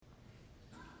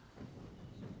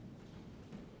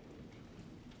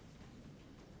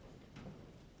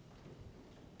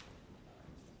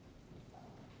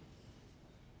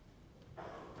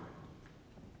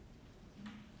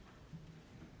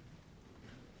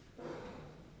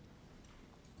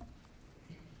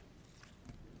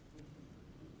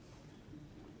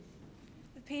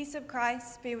peace of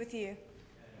Christ be with you.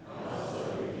 And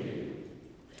also with you.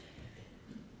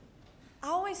 I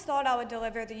always thought I would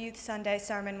deliver the Youth Sunday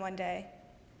sermon one day,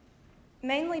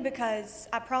 mainly because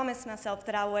I promised myself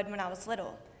that I would when I was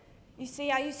little. You see,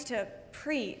 I used to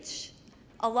preach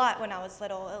a lot when I was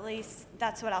little, at least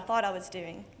that's what I thought I was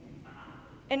doing.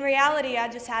 In reality, I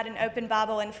just had an open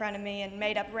Bible in front of me and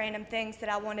made up random things that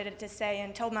I wanted it to say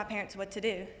and told my parents what to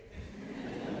do.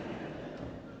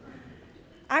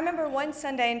 I remember one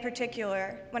Sunday in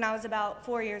particular, when I was about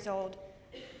 4 years old,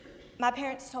 my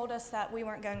parents told us that we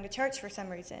weren't going to church for some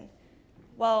reason.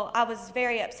 Well, I was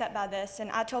very upset by this, and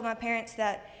I told my parents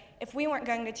that if we weren't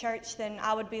going to church, then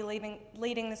I would be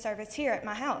leading the service here at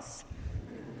my house.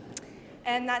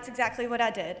 And that's exactly what I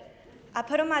did. I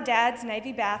put on my dad's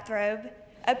navy bathrobe,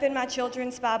 opened my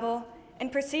children's Bible,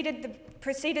 and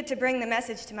proceeded to bring the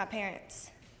message to my parents.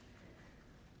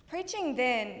 Preaching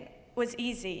then was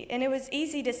easy, and it was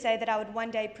easy to say that I would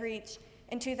one day preach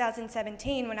in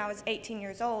 2017 when I was 18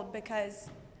 years old because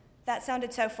that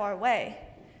sounded so far away.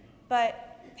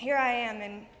 But here I am,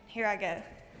 and here I go.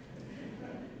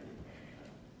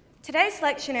 Today's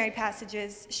lectionary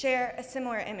passages share a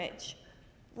similar image,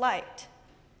 light.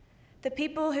 The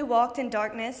people who walked in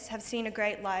darkness have seen a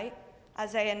great light,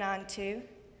 Isaiah 9:2.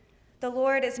 The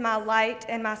Lord is my light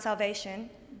and my salvation,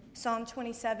 Psalm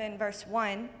 27, verse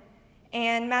 1.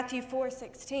 And Matthew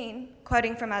 4:16,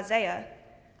 quoting from Isaiah,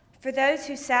 for those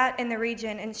who sat in the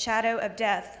region in shadow of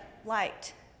death,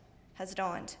 light has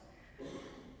dawned.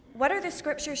 What are the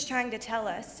scriptures trying to tell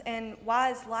us, and why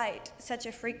is light such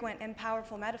a frequent and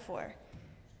powerful metaphor?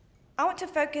 I want to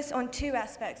focus on two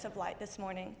aspects of light this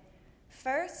morning.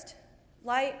 First,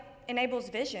 light enables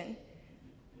vision.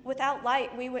 Without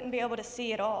light, we wouldn't be able to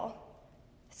see at all.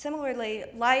 Similarly,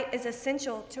 light is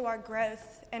essential to our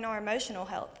growth and our emotional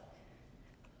health.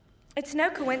 It's no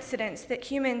coincidence that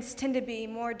humans tend to be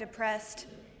more depressed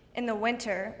in the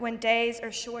winter when days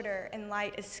are shorter and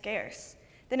light is scarce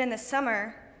than in the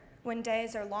summer when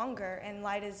days are longer and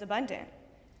light is abundant.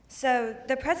 So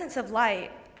the presence of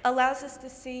light allows us to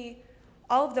see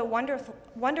all of the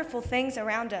wonderful things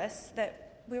around us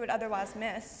that we would otherwise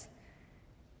miss.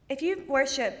 If you've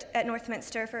worshiped at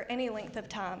Northminster for any length of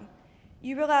time,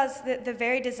 you realize that the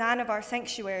very design of our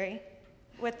sanctuary,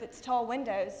 with its tall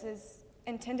windows, is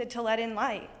intended to let in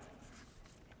light.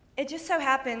 It just so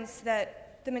happens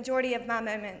that the majority of my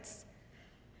moments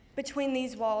between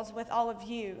these walls with all of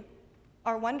you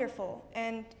are wonderful,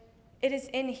 and it is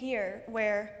in here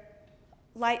where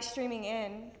light streaming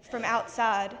in from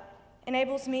outside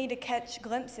enables me to catch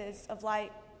glimpses of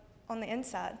light on the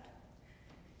inside.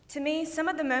 To me, some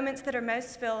of the moments that are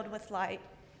most filled with light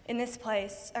in this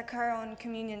place occur on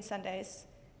Communion Sundays.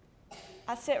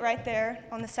 I sit right there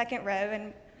on the second row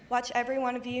and watch every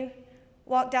one of you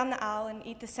walk down the aisle and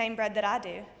eat the same bread that I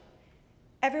do.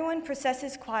 Everyone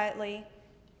processes quietly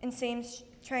and seems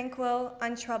tranquil,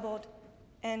 untroubled,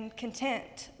 and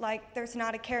content, like there's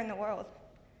not a care in the world.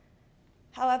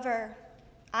 However,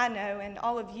 I know, and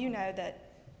all of you know,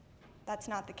 that that's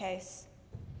not the case.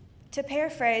 To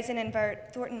paraphrase and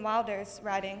invert Thornton Wilder's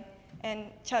writing and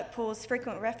Chuck Poole's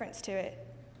frequent reference to it,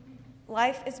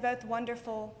 life is both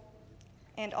wonderful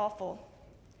and awful.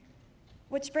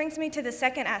 Which brings me to the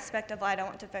second aspect of light I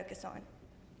want to focus on.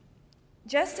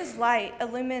 Just as light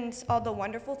illumines all the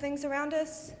wonderful things around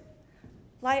us,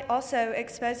 light also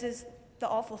exposes the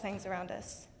awful things around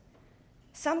us.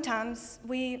 Sometimes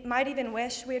we might even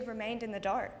wish we had remained in the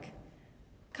dark,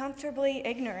 comfortably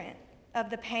ignorant of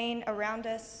the pain around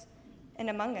us and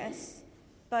among us,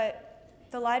 but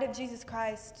the light of Jesus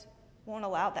Christ won't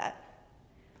allow that.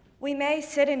 We may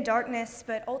sit in darkness,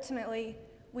 but ultimately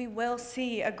we will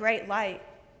see a great light,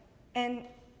 and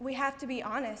we have to be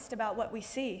honest about what we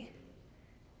see.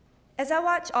 As I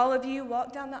watch all of you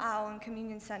walk down the aisle on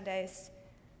Communion Sundays,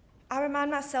 I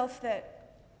remind myself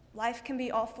that life can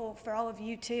be awful for all of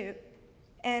you too,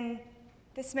 and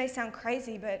this may sound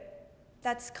crazy, but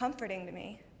that's comforting to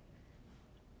me.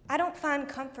 I don't find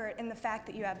comfort in the fact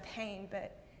that you have pain,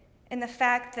 but in the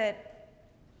fact that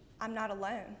I'm not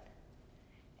alone.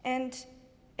 And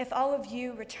if all of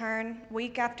you return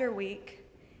week after week,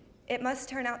 it must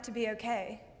turn out to be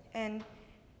okay, and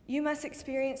you must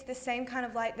experience the same kind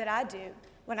of light that I do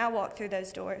when I walk through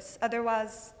those doors.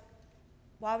 Otherwise,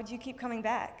 why would you keep coming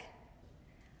back?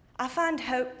 I find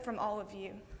hope from all of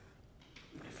you.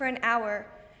 For an hour,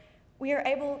 we are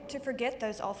able to forget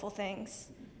those awful things.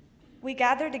 We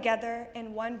gather together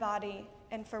in one body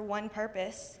and for one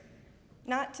purpose,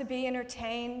 not to be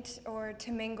entertained or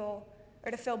to mingle or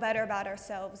to feel better about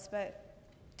ourselves, but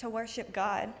to worship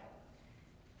God.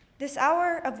 This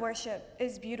hour of worship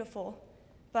is beautiful,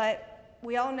 but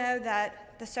we all know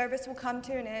that the service will come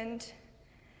to an end.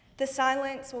 The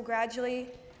silence will gradually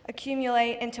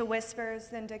accumulate into whispers,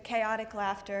 then to chaotic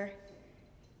laughter.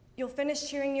 You'll finish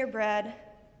chewing your bread,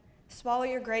 swallow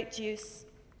your grape juice,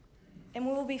 and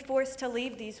we will be forced to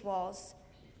leave these walls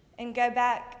and go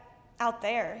back out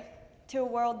there to a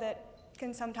world that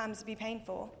can sometimes be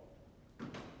painful.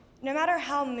 No matter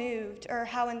how moved or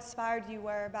how inspired you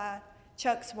were by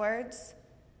Chuck's words,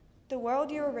 the world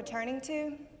you are returning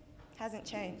to hasn't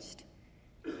changed.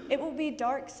 It will be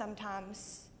dark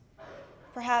sometimes,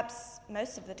 perhaps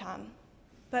most of the time,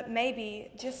 but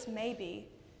maybe, just maybe,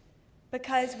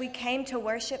 because we came to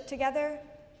worship together,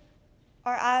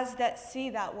 our eyes that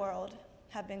see that world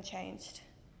have been changed.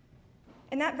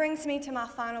 And that brings me to my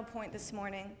final point this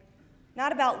morning,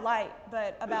 not about light,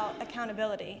 but about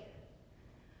accountability.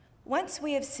 Once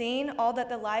we have seen all that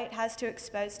the light has to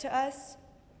expose to us,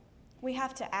 we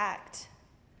have to act.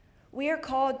 We are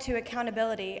called to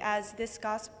accountability, as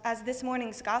this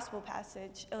morning's gospel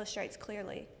passage illustrates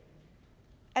clearly.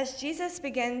 As Jesus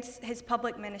begins his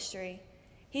public ministry,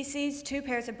 he sees two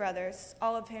pairs of brothers,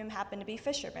 all of whom happen to be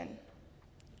fishermen.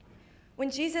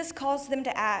 When Jesus calls them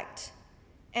to act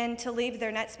and to leave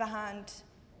their nets behind,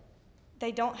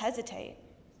 they don't hesitate.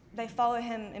 They follow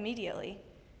him immediately.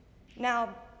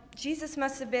 Now, Jesus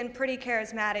must have been pretty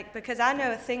charismatic, because I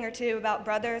know a thing or two about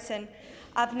brothers, and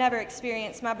I've never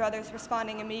experienced my brothers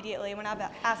responding immediately when I've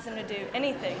asked them to do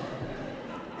anything.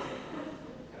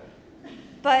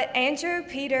 But Andrew,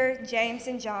 Peter, James,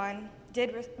 and John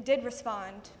did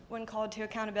respond when called to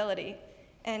accountability,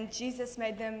 and Jesus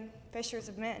made them fishers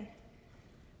of men.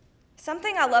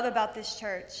 Something I love about this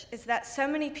church is that so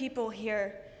many people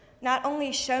here not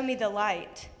only show me the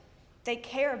light, they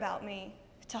care about me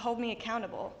to hold me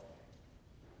accountable.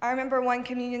 I remember one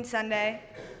Communion Sunday,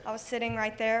 I was sitting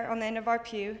right there on the end of our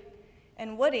pew,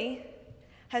 and Woody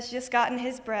has just gotten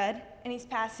his bread, and he's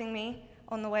passing me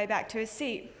on the way back to his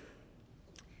seat.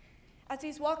 As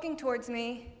he's walking towards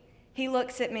me, he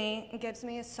looks at me and gives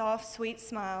me a soft, sweet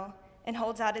smile and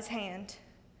holds out his hand.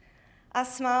 I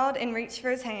smiled and reached for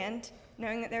his hand,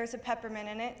 knowing that there was a peppermint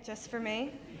in it just for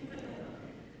me.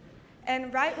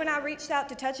 And right when I reached out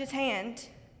to touch his hand,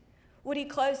 Woody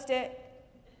closed it,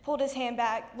 pulled his hand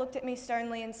back, looked at me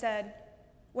sternly, and said,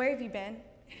 "Where have you been?"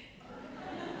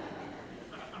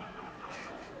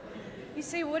 You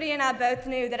see, Woody and I both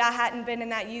knew that I hadn't been in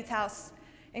that youth house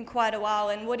in quite a while,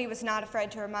 and Woody was not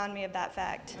afraid to remind me of that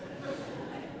fact.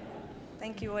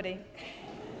 Thank you, Woody.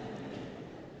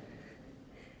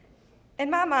 In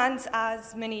my mind's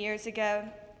eyes many years ago,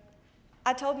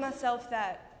 I told myself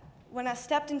that when I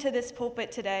stepped into this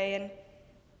pulpit today and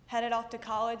headed off to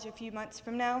college a few months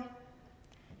from now,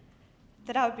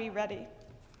 that I would be ready,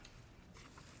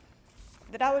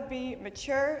 that I would be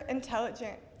mature,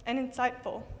 intelligent, and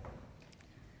insightful.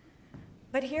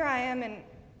 But here I am, and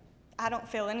I don't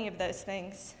feel any of those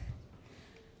things.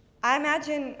 I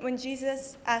imagine when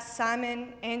Jesus asked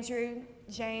Simon, Andrew,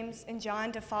 James, and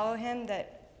John to follow him,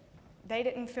 that they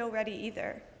didn't feel ready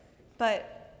either,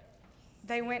 but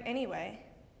they went anyway.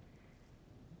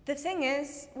 The thing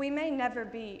is, we may never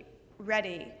be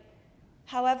ready.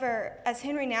 However, as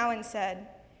Henry Nouwen said,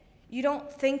 you don't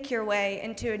think your way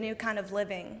into a new kind of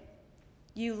living.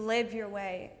 You live your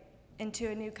way into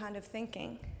a new kind of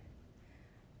thinking.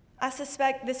 I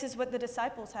suspect this is what the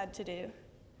disciples had to do.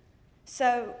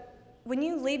 So when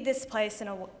you leave this place in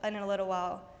a little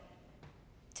while,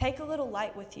 take a little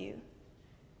light with you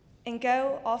and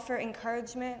go offer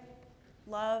encouragement,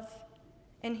 love,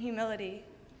 and humility.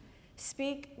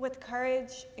 Speak with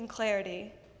courage and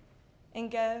clarity, and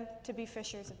go to be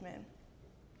fishers of men.